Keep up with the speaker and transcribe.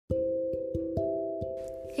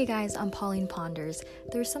Hey guys, I'm Pauline Ponders.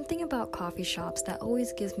 There's something about coffee shops that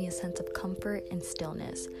always gives me a sense of comfort and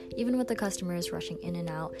stillness. Even with the customers rushing in and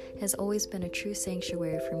out, it has always been a true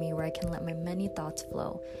sanctuary for me where I can let my many thoughts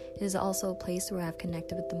flow. It is also a place where I've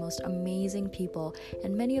connected with the most amazing people,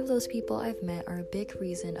 and many of those people I've met are a big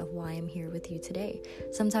reason of why I'm here with you today.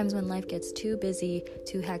 Sometimes when life gets too busy,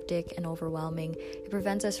 too hectic, and overwhelming, it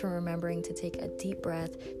prevents us from remembering to take a deep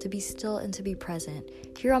breath, to be still, and to be present.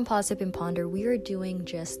 Here on Pause, Sip, and Ponder, we are doing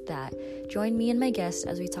just that. Join me and my guests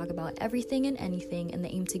as we talk about everything and anything in the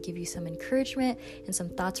aim to give you some encouragement and some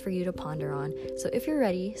thoughts for you to ponder on. So if you're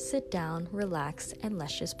ready, sit down, relax, and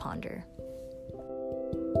let's just ponder.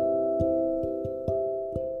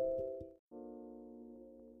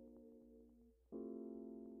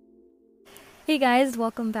 Hey guys,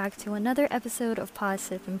 welcome back to another episode of Pause,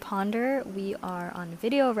 Sip, and Ponder. We are on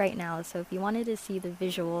video right now, so if you wanted to see the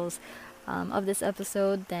visuals of this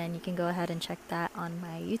episode, then you can go ahead and check that on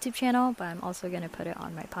my YouTube channel, but I'm also going to put it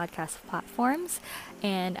on my podcast platforms.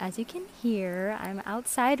 And as you can hear, I'm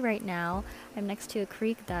outside right now. I'm next to a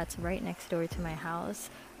creek that's right next door to my house,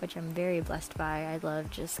 which I'm very blessed by. I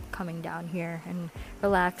love just coming down here and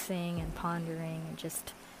relaxing and pondering and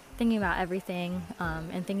just thinking about everything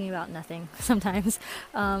and thinking about nothing sometimes.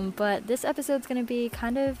 But this episode's going to be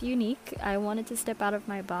kind of unique. I wanted to step out of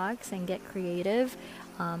my box and get creative.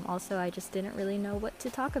 Also, I just didn't really know what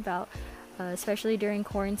to talk about, especially during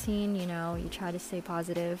quarantine. You know, you try to stay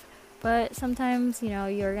positive, but sometimes, you know,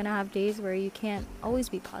 you're going to have days where you can't always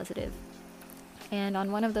be positive. And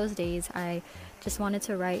on one of those days, I just wanted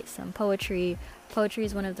to write some poetry. Poetry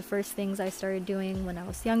is one of the first things I started doing when I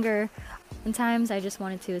was younger. Sometimes I just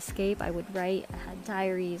wanted to escape. I would write. I had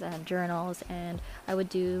diaries, I had journals, and I would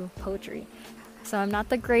do poetry. So I'm not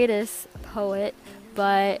the greatest poet,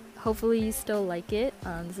 but hopefully you still like it.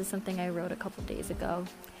 This is something I wrote a couple days ago.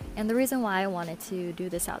 And the reason why I wanted to do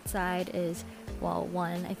this outside is, well,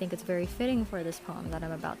 one, I think it's very fitting for this poem that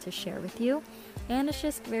I'm about to share with you. And it's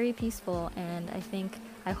just very peaceful, and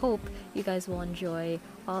I hope you guys will enjoy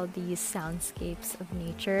all these soundscapes of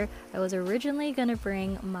nature. I was originally going to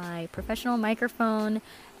bring my professional microphone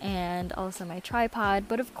and also my tripod,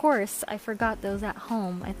 but of course I forgot those at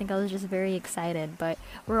home. I think I was just very excited, but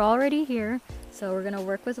we're already here, so we're going to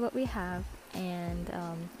work with what we have. And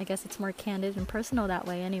I guess it's more candid and personal that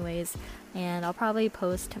way anyways, and I'll probably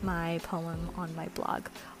post my poem on my blog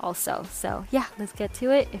also. So yeah, let's get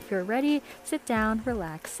to it. If you're ready, sit down,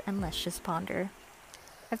 relax, and let's just ponder.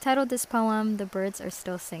 I've titled this poem, "The Birds Are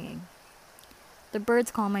Still Singing." The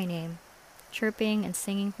birds call my name, chirping and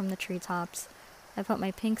singing from the treetops. I put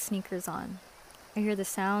my pink sneakers on. I hear the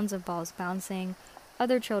sounds of balls bouncing,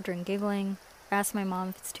 other children giggling. I ask my mom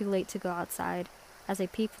if it's too late to go outside, as I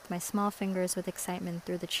peek with my small fingers with excitement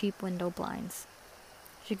through the cheap window blinds.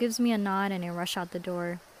 She gives me a nod and I rush out the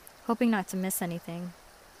door, hoping not to miss anything.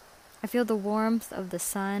 I feel the warmth of the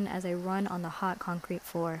sun as I run on the hot concrete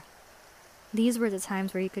floor. These were the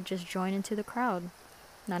times where you could just join into the crowd.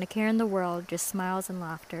 Not a care in the world, just smiles and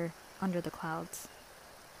laughter under the clouds.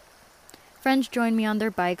 Friends join me on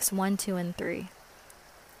their bikes, 1, 2, and 3.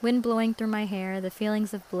 Wind blowing through my hair, the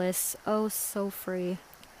feelings of bliss, oh so free.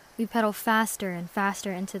 We pedal faster and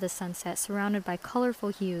faster into the sunset, surrounded by colorful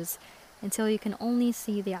hues, until you can only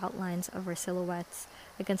see the outlines of our silhouettes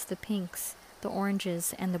against the pinks, the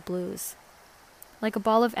oranges, and the blues. Like a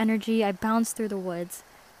ball of energy, I bounce through the woods.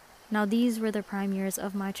 Now these were the prime years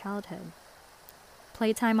of my childhood.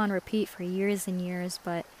 Playtime on repeat for years and years,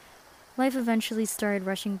 but life eventually started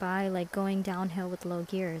rushing by like going downhill with low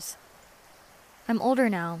gears. I'm older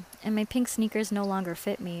now, and my pink sneakers no longer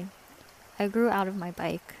fit me. I grew out of my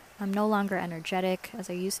bike. I'm no longer energetic as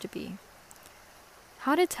I used to be.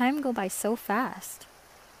 How did time go by so fast?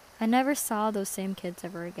 I never saw those same kids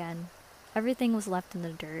ever again. Everything was left in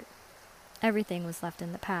the dirt. Everything was left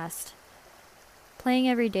in the past. Playing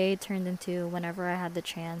every day turned into whenever I had the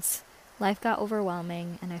chance. Life got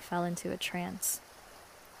overwhelming and I fell into a trance.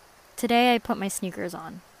 Today I put my sneakers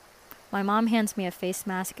on. My mom hands me a face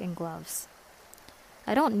mask and gloves.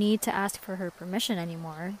 I don't need to ask for her permission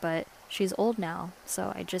anymore, but she's old now,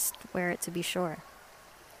 so I just wear it to be sure.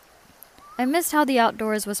 I missed how the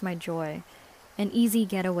outdoors was my joy, an easy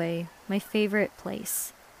getaway, my favorite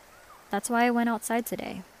place. That's why I went outside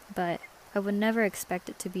today, but I would never expect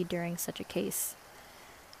it to be during such a case.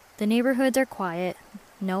 The neighborhoods are quiet,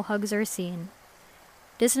 no hugs are seen.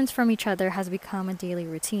 Distance from each other has become a daily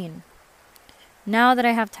routine. Now that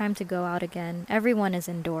I have time to go out again, everyone is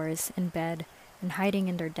indoors, in bed, and hiding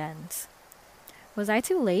in their dens. Was I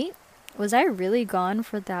too late? Was I really gone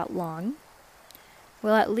for that long?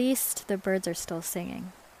 Well, at least the birds are still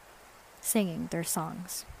singing their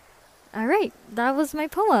songs. Alright, that was my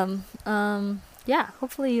poem. Yeah,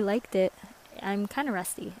 hopefully you liked it. I'm kind of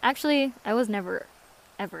rusty. Actually, I was never,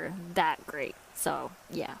 ever that great. So,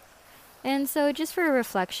 yeah. And so, just for a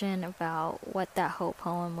reflection about what that whole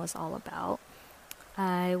poem was all about,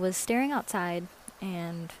 I was staring outside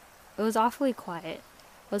and it was awfully quiet.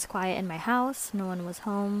 It was quiet in my house, no one was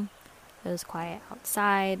home. It was quiet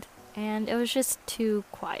outside, and it was just too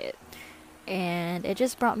quiet. And it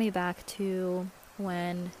just brought me back to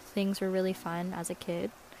when things were really fun as a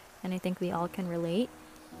kid, and I think we all can relate.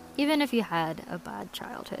 Even if you had a bad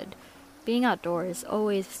childhood, being outdoors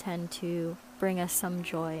always tend to bring us some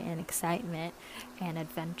joy and excitement and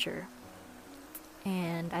adventure.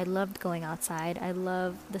 And I loved going outside. I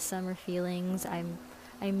love the summer feelings. I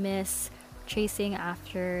miss chasing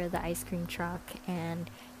after the ice cream truck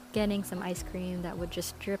and getting some ice cream that would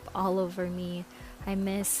just drip all over me. I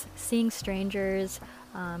miss seeing strangers.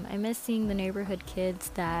 I miss seeing the neighborhood kids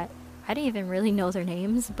that I didn't even really know their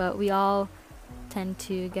names, but we all tend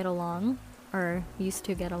to get along or used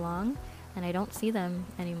to get along, and I don't see them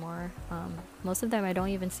anymore. Most of them I don't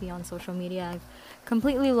even see on social media. I've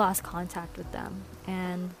completely lost contact with them,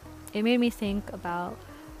 and it made me think about,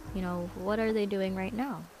 what are they doing right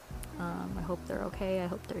now? I hope they're okay. I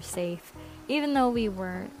hope they're safe, even though we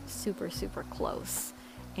weren't super, super close.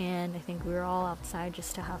 And I think we were all outside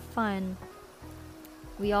just to have fun.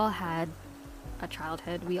 We all had a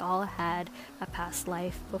childhood. We all had a past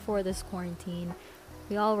life before this quarantine.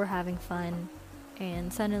 We all were having fun.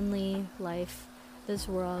 And suddenly, this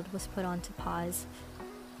world was put onto pause.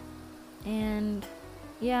 And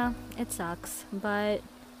yeah, it sucks. But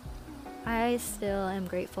I still am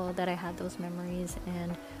grateful that I had those memories.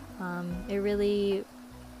 And it really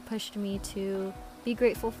pushed me to be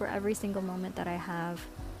grateful for every single moment that I have,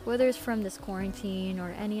 whether it's from this quarantine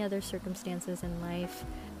or any other circumstances in life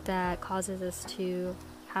that causes us to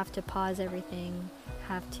have to pause everything,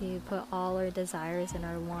 have to put all our desires and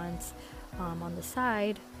our wants on the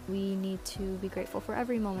side. We need to be grateful for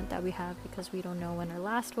every moment that we have, because we don't know when our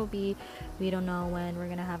last will be. We don't know when we're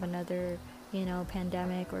going to have another,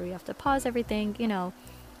 pandemic where we have to pause everything. You'll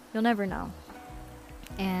never know.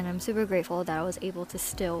 And I'm super grateful that I was able to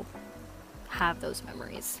still have those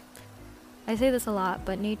memories. I say this a lot,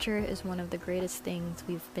 but nature is one of the greatest things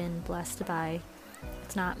we've been blessed by.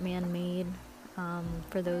 It's not man-made.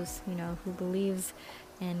 For those, who believes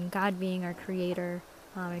in God being our creator,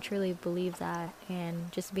 I truly believe that.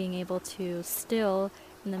 And just being able to still,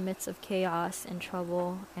 in the midst of chaos and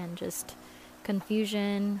trouble and just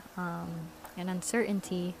confusion and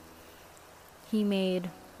uncertainty, He made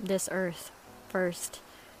this earth first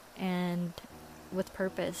and with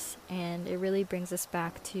purpose. And it really brings us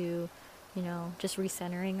back to, just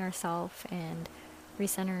recentering ourselves and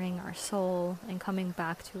recentering our soul and coming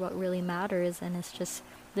back to what really matters. And it's just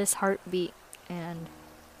this heartbeat and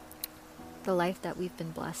the life that we've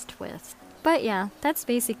been blessed with. But yeah, that's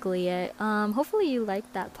basically it. Hopefully you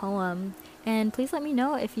liked that poem. And please let me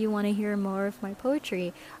know if you want to hear more of my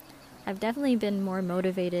poetry. I've definitely been more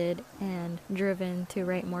motivated and driven to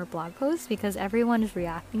write more blog posts because everyone is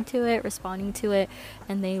reacting to it, responding to it,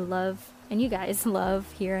 and you guys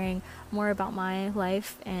love hearing more about my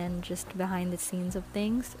life and just behind the scenes of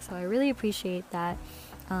things. So I really appreciate that.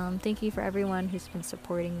 Thank you for everyone who's been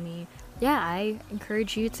supporting me. Yeah, I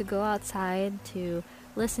encourage you to go outside to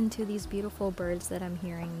listen to these beautiful birds that I'm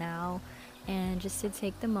hearing now, and just to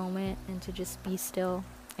take the moment and to just be still.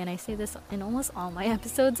 And I say this in almost all my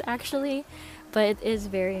episodes actually, but it is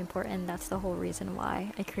very important. That's the whole reason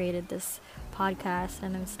why I created this podcast,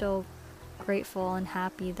 and I'm still grateful and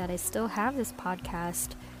happy that I still have this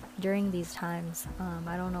podcast during these times.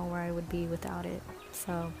 I don't know where I would be without it.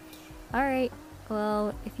 So, alright,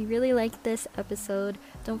 well, if you really like this episode,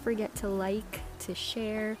 don't forget to like, to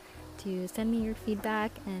share, to send me your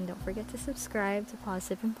feedback, and don't forget to subscribe to Pause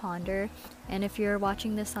Sip and Ponder. And if you're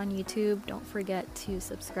watching this on YouTube, don't forget to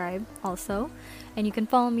subscribe also. And you can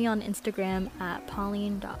follow me on Instagram at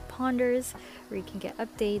pauline.ponders, where you can get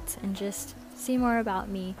updates and just see more about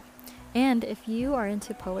me. And if you are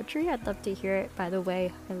into poetry, I'd love to hear it. By the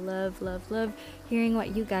way, I love, love, love hearing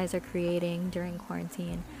what you guys are creating during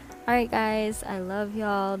quarantine. Alright guys, I love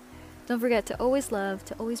y'all. Don't forget to always love,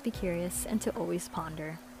 to always be curious, and to always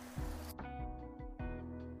ponder.